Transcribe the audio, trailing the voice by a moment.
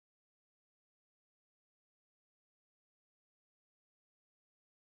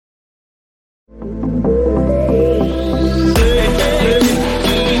Okay,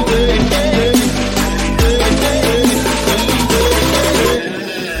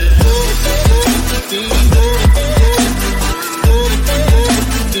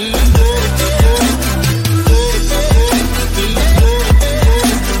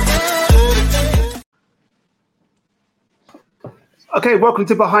 welcome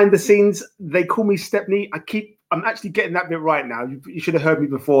to Behind the Scenes. They call me Stepney. I'm actually getting that bit right now. You should have heard me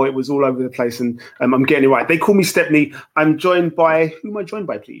before. It was all over the place, and I'm getting it right. They call me Stepney. I'm joined by, who am I joined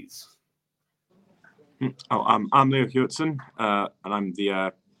by, please? I'm Leo Hewitson, and I'm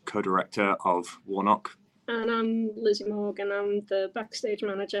the co-director of Warnock. And I'm Lizzy Morgan. I'm the backstage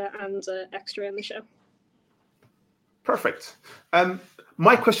manager and extra in the show. Perfect.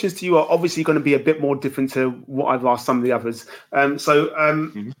 My questions to you are obviously going to be a bit more different to what I've asked some of the others.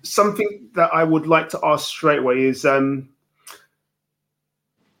 Something that I would like to ask straight away is tell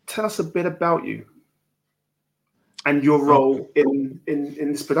us a bit about you and your role in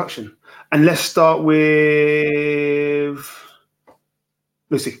this production. And let's start with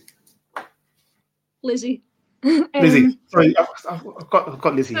Lucy. Lizzy. Lizzy. Sorry, I've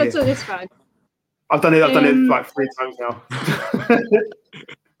got Lizzy here. It's fine. I've done it like 3 times now.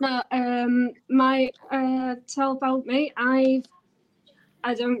 Tell about me. I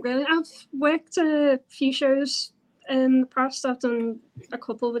don't really. I've worked a few shows in the past. I've done a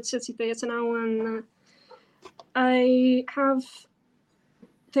couple with City Theatre now, and I have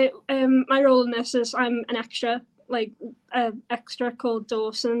my role in this is I'm an extra, like an extra called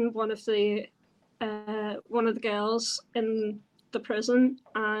Dawson, one of the girls in the prison,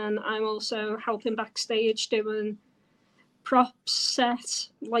 and I'm also helping backstage doing props, set,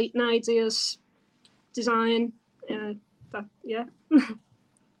 lighting ideas, design.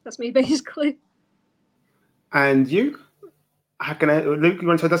 That's me basically. And you? How can Luke? You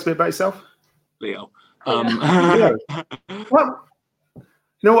want to tell us a bit about yourself? Leo. Leo. Well, you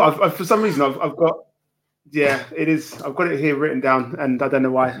know what? For some reason, I've got. Yeah, it is. I've got it here written down, and I don't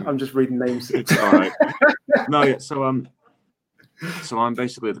know why. I'm just reading names. It's all right. No, yeah. So I'm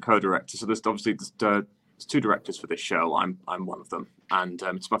basically the co-director. So there's obviously there's 2 directors for this show. I'm one of them, and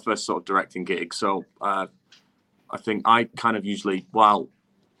it's my first sort of directing gig. So I think I kind of we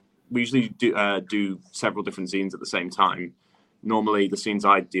usually do several different scenes at the same time. Normally, the scenes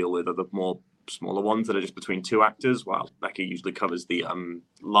I deal with are the more smaller ones that are just between 2 actors, while Becky usually covers the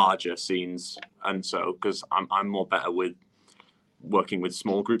larger scenes. And so, because I'm more better with working with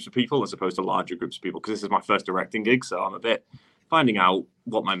small groups of people as opposed to larger groups of people, because this is my first directing gig, so I'm a bit finding out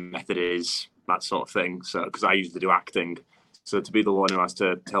what my method is, that sort of thing. So, because I usually do acting, so to be the one who has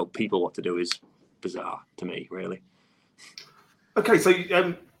to tell people what to do is bizarre to me, really. Okay, so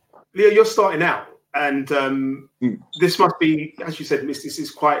Leo, you're starting out, and this must be, as you said, Miss, this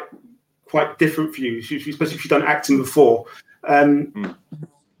is quite different for you, especially if you've done acting before.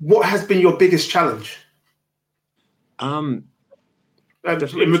 What has been your biggest challenge? In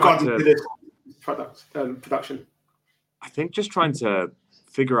regard to this production? I think just trying to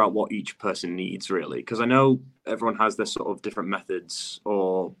figure out what each person needs, really, because I know everyone has their sort of different methods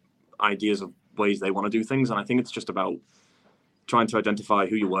or ideas of ways they want to do things, and I think it's just about trying to identify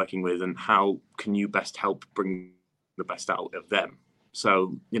who you're working with and how can you best help bring the best out of them.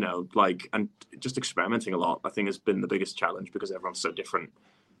 So, and just experimenting a lot, I think, has been the biggest challenge because everyone's so different,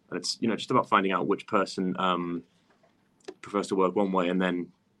 and it's just about finding out which person prefers to work one way and then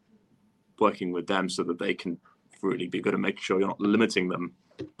working with them so that they can really be good at making sure you're not limiting them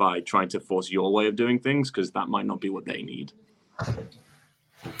by trying to force your way of doing things, because that might not be what they need.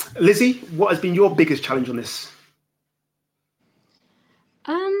 Lizzy, what has been your biggest challenge on this?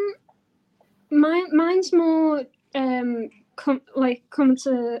 Mine's more come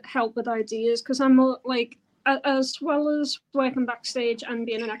to help with ideas, because I'm more like, as well as working backstage and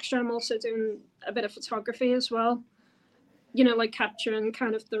being an extra, I'm also doing a bit of photography as well, like capturing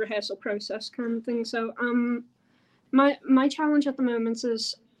kind of the rehearsal process kind of thing. So my challenge at the moment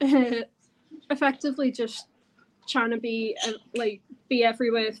is effectively just trying to be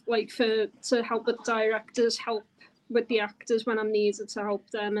everywhere, to help with directors, help with the actors when I'm needed to help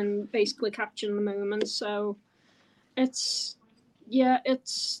them, and basically capturing the moment. So it's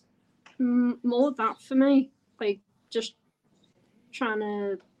more that for me, like just trying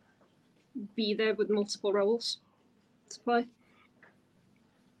to be there with multiple roles to play.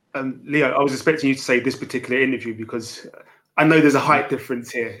 Leo, I was expecting you to say this particular interview because I know there's a height difference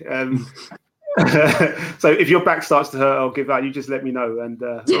here. So if your back starts to hurt or give out, you just let me know. And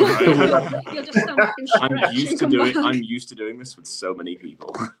I'm used to doing this with so many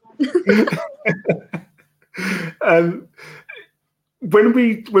people.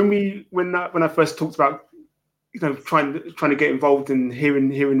 when I first talked about trying to get involved in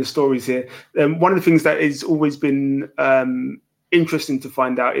hearing the stories here, one of the things that has always been interesting to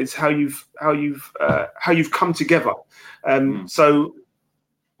find out is how you've come together. So,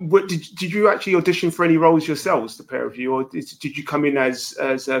 did you actually audition for any roles yourselves, the pair of you, or did you come in as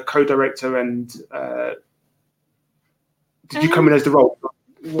a co-director and did you come in as the role?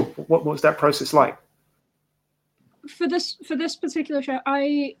 What was that process like? For this particular show,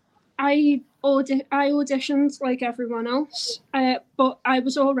 I auditioned like everyone else, but I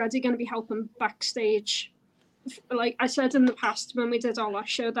was already going to be helping backstage. Like I said in the past when we did our last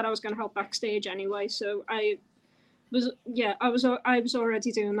show that I was going to help backstage anyway, so I was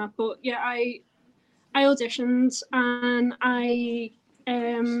already doing that. But yeah, I auditioned and I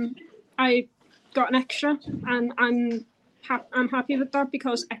got an extra, and I'm happy with that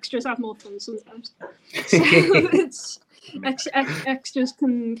because extras have more fun sometimes. So it's extras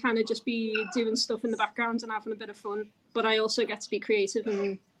can kind of just be doing stuff in the background and having a bit of fun, but I also get to be creative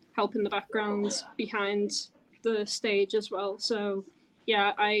and help in the background behind the stage as well. So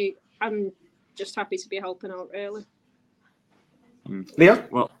yeah, I'm just happy to be helping out really. Leo?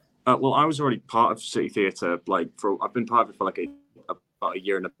 Well, I was already part of City Theatre. I've been part of it for about a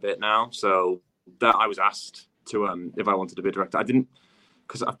year and a bit now. So that I was asked to if I wanted to be a director. I didn't,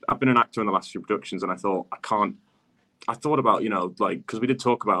 because I've been an actor in the last few productions, and I thought I thought about because we did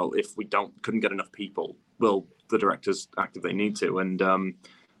talk about if we couldn't get enough people, will the directors act if they need to, and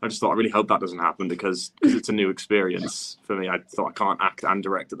I just thought I really hope that doesn't happen because it's a new experience for me. I thought I can't act and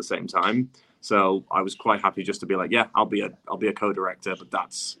direct at the same time. So I was quite happy just to be like, yeah, I'll be a co-director, but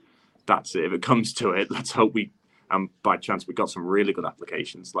that's it. If it comes to it, let's hope by chance we got some really good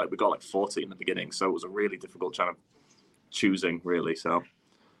applications. Like we got 40 in the beginning, so it was a really difficult kind of choosing, really. So,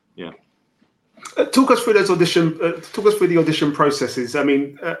 yeah. Talk us through the audition processes. I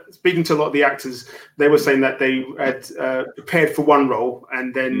mean, speaking to a lot of the actors, they were saying that they had prepared for one role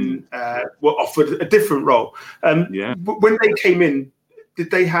and then were offered a different role. When they came in,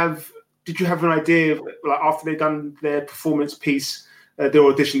 did you have an idea, after they'd done their performance piece, their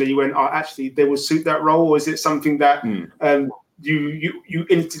audition, that you went, actually, they will suit that role? Or is it something that you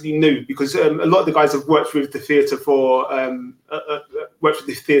instantly knew? Because a lot of the guys have worked with the theatre before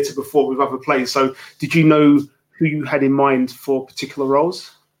with other plays. So did you know who you had in mind for particular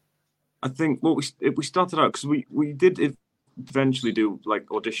roles? I think we started out, because we did eventually do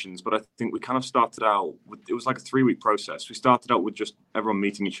auditions, but I think we kind of started out with, it was like a 3-week process. We started out with just everyone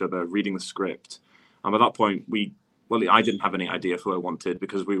meeting each other, reading the script, and at that point I didn't have any idea of who I wanted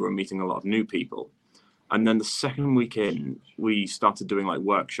because we were meeting a lot of new people. And then the second week in, we started doing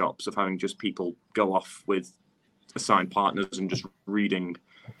workshops of having just people go off with assigned partners and just reading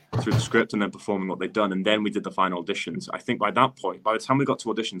through the script and then performing what they'd done. And then we did the final auditions. I think by that point, by the time we got to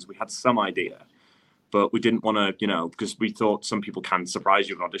auditions, we had some idea, but we didn't want to, because we thought some people can surprise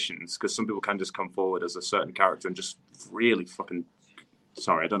you in auditions, because some people can just come forward as a certain character and just really fucking...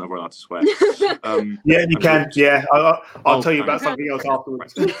 Sorry, I don't know if we're allowed to swear. Yeah, you can. I'll tell you about something else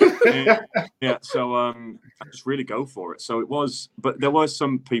afterwards. So I just really go for it. So it was, but there was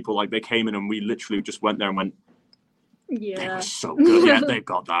some people they came in and we literally just went there and went, yeah, they were so good. Yeah, they've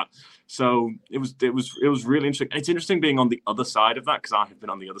got that. So it was really interesting. It's interesting being on the other side of that, because I have been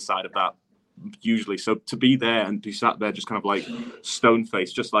on the other side of that usually. So to be there and be sat there just kind of stone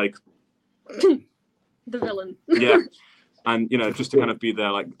faced, just like the villain. Yeah. And, just to kind of be there,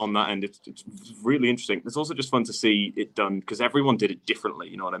 on that end, it's really interesting. It's also just fun to see it done because everyone did it differently,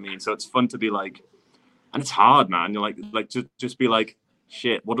 you know what I mean? So it's fun to be and it's hard, man. You're to just be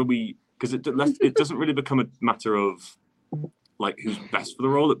shit, what do we... Because it doesn't really become a matter of, who's best for the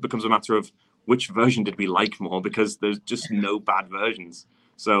role. It becomes a matter of which version did we like more, because there's just no bad versions.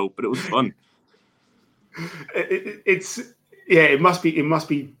 So, but it was fun. It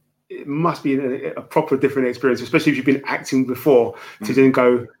must be a proper different experience, especially if you've been acting before, to then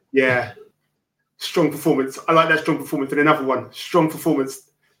go, yeah, strong performance. I like that strong performance. And another one, strong performance.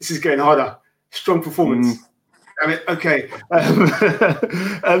 This is getting harder. Strong performance. Damn it. Okay.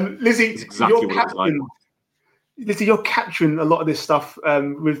 Lizzy, exactly Lizzy, you're capturing a lot of this stuff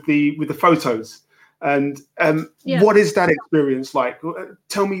with the photos. And what is that experience like?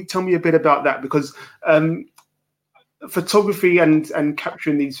 Tell me a bit about that, because photography and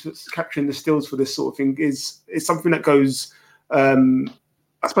capturing the stills for this sort of thing is something that goes, I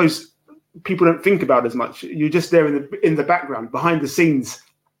suppose people don't think about as much. You're just there in the background, behind the scenes,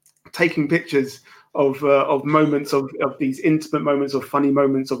 taking pictures of moments of these intimate moments, of funny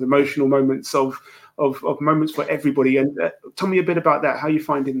moments, of emotional moments, of moments for everybody. And tell me a bit about that. How are you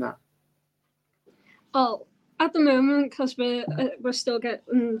finding that? Well, At the moment, because we're still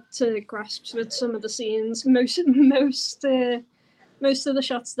getting to grasps with some of the scenes. Most of the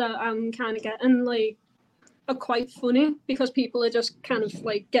shots that I'm kind of getting like are quite funny because people are just kind of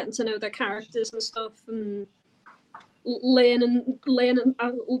like getting to know their characters and stuff and learning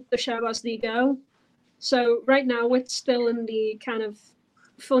the show as they go. So right now it's still in the kind of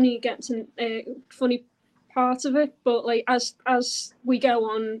funny part of it, but like as we go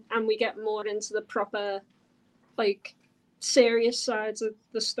on and we get more into the proper like serious sides of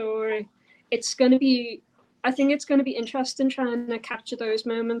the story, it's going to be, I think it's going to be interesting trying to capture those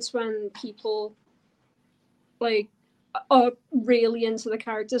moments when people like are really into the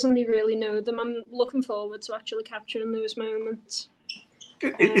characters and they really know them. I'm looking forward to actually capturing those moments.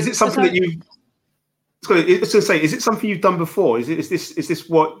 Is it something that you? I was going to say, is it something you've done before? Is this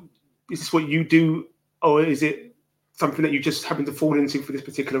what you do, or is it something that you just happen to fall into for this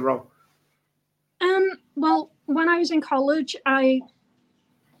particular role? Well, when I was in college, I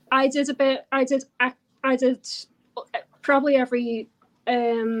did probably every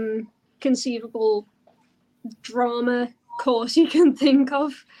conceivable drama course you can think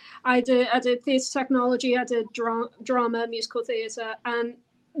of. I did theatre technology, I did drama, musical theatre, and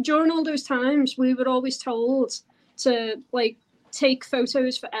during all those times we were always told to like take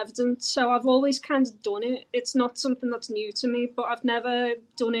photos for evidence. So I've always kind of done it. It's not something that's new to me, but I've never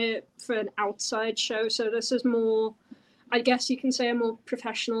done it for an outside show. So this is more, I guess you can say, a more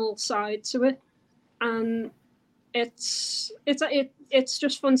professional side to it. And it's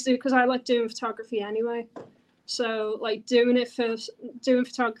just fun to do because I like doing photography anyway. So like doing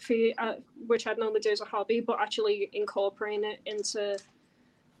photography, which I'd normally do as a hobby, but actually incorporating it into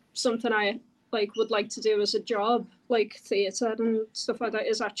something I would like to do as a job, like theatre and stuff like that,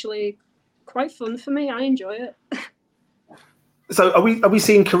 is actually quite fun for me. I enjoy it. So are we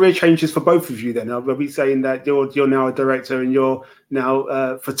seeing career changes for both of you then? Are we saying that you're now a director and you're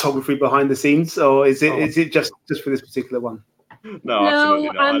now photography behind the scenes, or is it just for this particular one? No, absolutely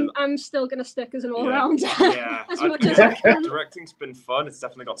not. I'm still going to stick as an all-rounder. Yeah, as much as I can. Directing's been fun. It's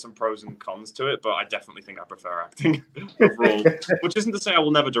definitely got some pros and cons to it, but I definitely think I prefer acting overall. Which isn't to say I will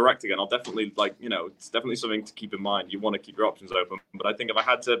never direct again. I'll definitely, it's definitely something to keep in mind. You want to keep your options open, but I think if I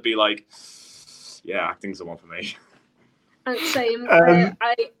had to be like, yeah, acting's the one for me. And same.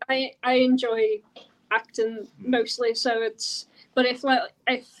 I enjoy acting mostly, so it's. But if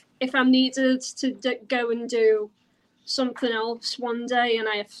I'm needed to go and do something else one day and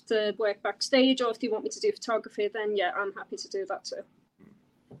I have to work backstage, or if they want me to do photography, then yeah, I'm happy to do that too.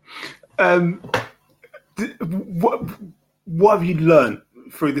 What have you learned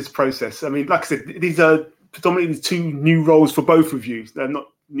through this process? I mean, like I said, these are predominantly two new roles for both of you. They're not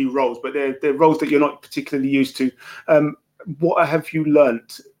new roles, but they're roles that you're not particularly used to. What have you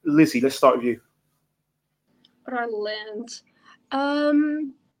learned? Lizzy, let's start with you. What I learned?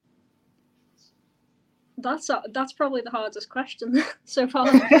 That's probably the hardest question so far.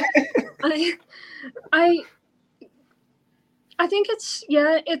 I think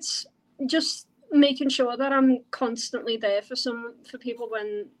it's just making sure that I'm constantly there for people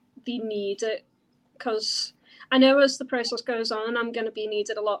when they need it, because I know as the process goes on, I'm going to be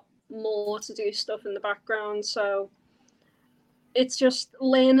needed a lot more to do stuff in the background. So it's just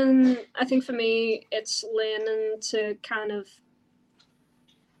learning. I think for me, it's learning to kind of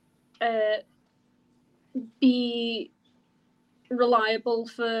be reliable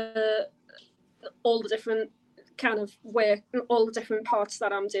for all the different kind of work, all the different parts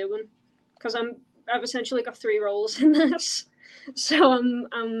that I'm doing, because I've essentially got 3 roles in this, so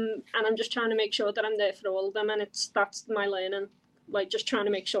I'm just trying to make sure that I'm there for all of them, and that's my learning, like just trying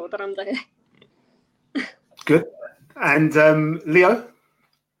to make sure that I'm there. Good. And Leo,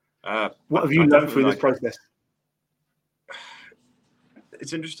 what have you learned through this process?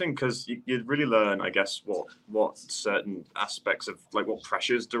 It's interesting because you really learn, I guess, what certain aspects of like what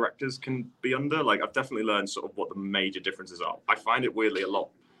pressures directors can be under. Like I've definitely learned sort of what the major differences are. I find it weirdly a lot.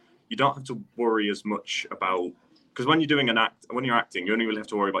 You don't have to worry as much about, because when you're doing when you're acting, you only really have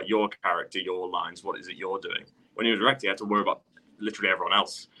to worry about your character, your lines, what is it you're doing. When you're directing, you have to worry about literally everyone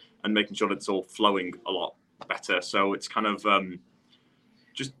else and making sure that it's all flowing a lot better. So it's kind of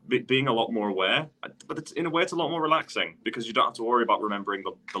just being a lot more aware, but in a way it's a lot more relaxing because you don't have to worry about remembering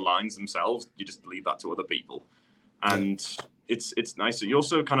the lines themselves. You just leave that to other people, and it's nice. You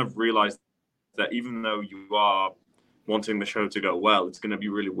also kind of realize that even though you are wanting the show to go well, it's going to be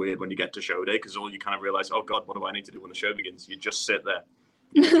really weird when you get to show day, because all you kind of realize, oh god, what do I need to do when the show begins? You just sit there.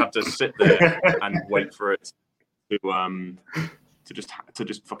 You just have to sit there and wait for it to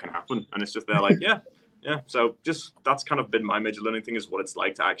just fucking happen, and it's just there like yeah. So just that's kind of been my major learning thing, is what it's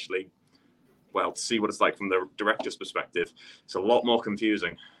like to actually to see what it's like from the director's perspective, it's a lot more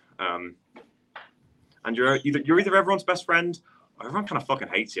confusing. And you're either everyone's best friend, or everyone kind of fucking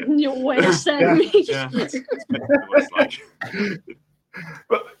hates you. You're worse than me. Yeah, it's what it's like.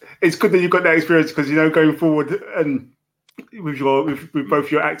 But it's good that you've got that experience, because going forward and with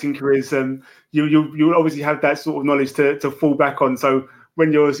both your acting careers, you obviously have that sort of knowledge to fall back on. So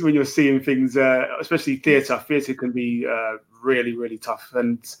when you're seeing things, especially theatre can be really, really tough.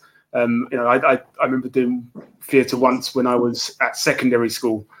 And I remember doing theatre once when I was at secondary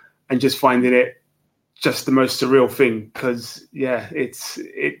school, and just finding it just the most surreal thing, because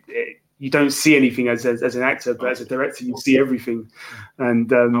you don't see anything as an actor, but as a director you see everything.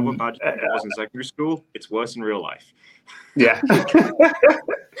 And I went bad when I was in secondary school. It's worse in real life. Yeah.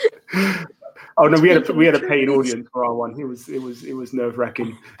 Oh no, we had a paying audience for our one. It was nerve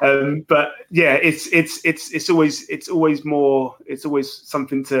wracking. But yeah, it's always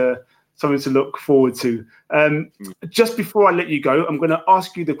something to look forward to. Just before I let you go, I'm going to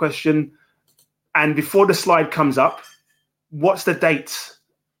ask you the question, and before the slide comes up, what's the date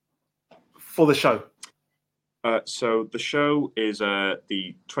for the show? So the show is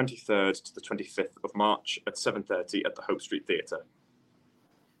the 23rd to the 25th of March at 7:30 at the Hope Street Theatre.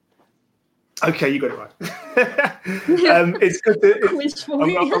 Okay, you got it right. It's good that Quiz for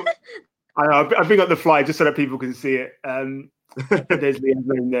you. I bring up the flyer just so that people can see it. There's Leo's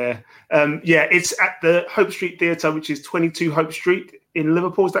name there. It's at the Hope Street Theatre, which is 22 Hope Street in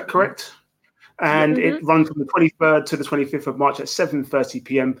Liverpool. Is that correct? And it runs from the 23rd to the 25th of March at 7:30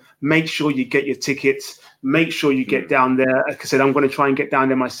 p.m. Make sure you get your tickets. Make sure you get down there. Like I said, I'm going to try and get down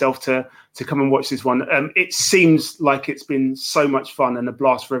there myself to come and watch this one. It seems like it's been so much fun and a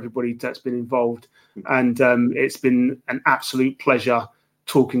blast for everybody that's been involved. And it's been an absolute pleasure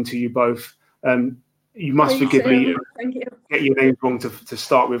talking to you both. You must forgive me. Thank you. Get your names wrong to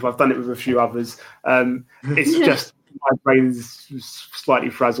start with. I've done it with a few others. It's just my brain's slightly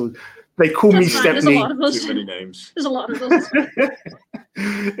frazzled. They call me Stepney. Too many names. There's a lot of us.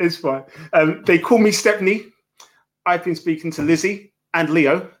 It's fine. They call me Stepney. I've been speaking to Lizzy and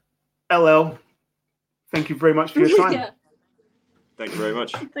Leo. LL, thank you very much for your time. Yeah. Thank you very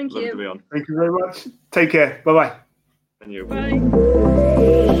much. Thank you. To be on. Thank you very much. Take care. Bye-bye. And you.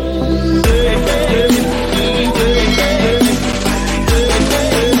 Bye.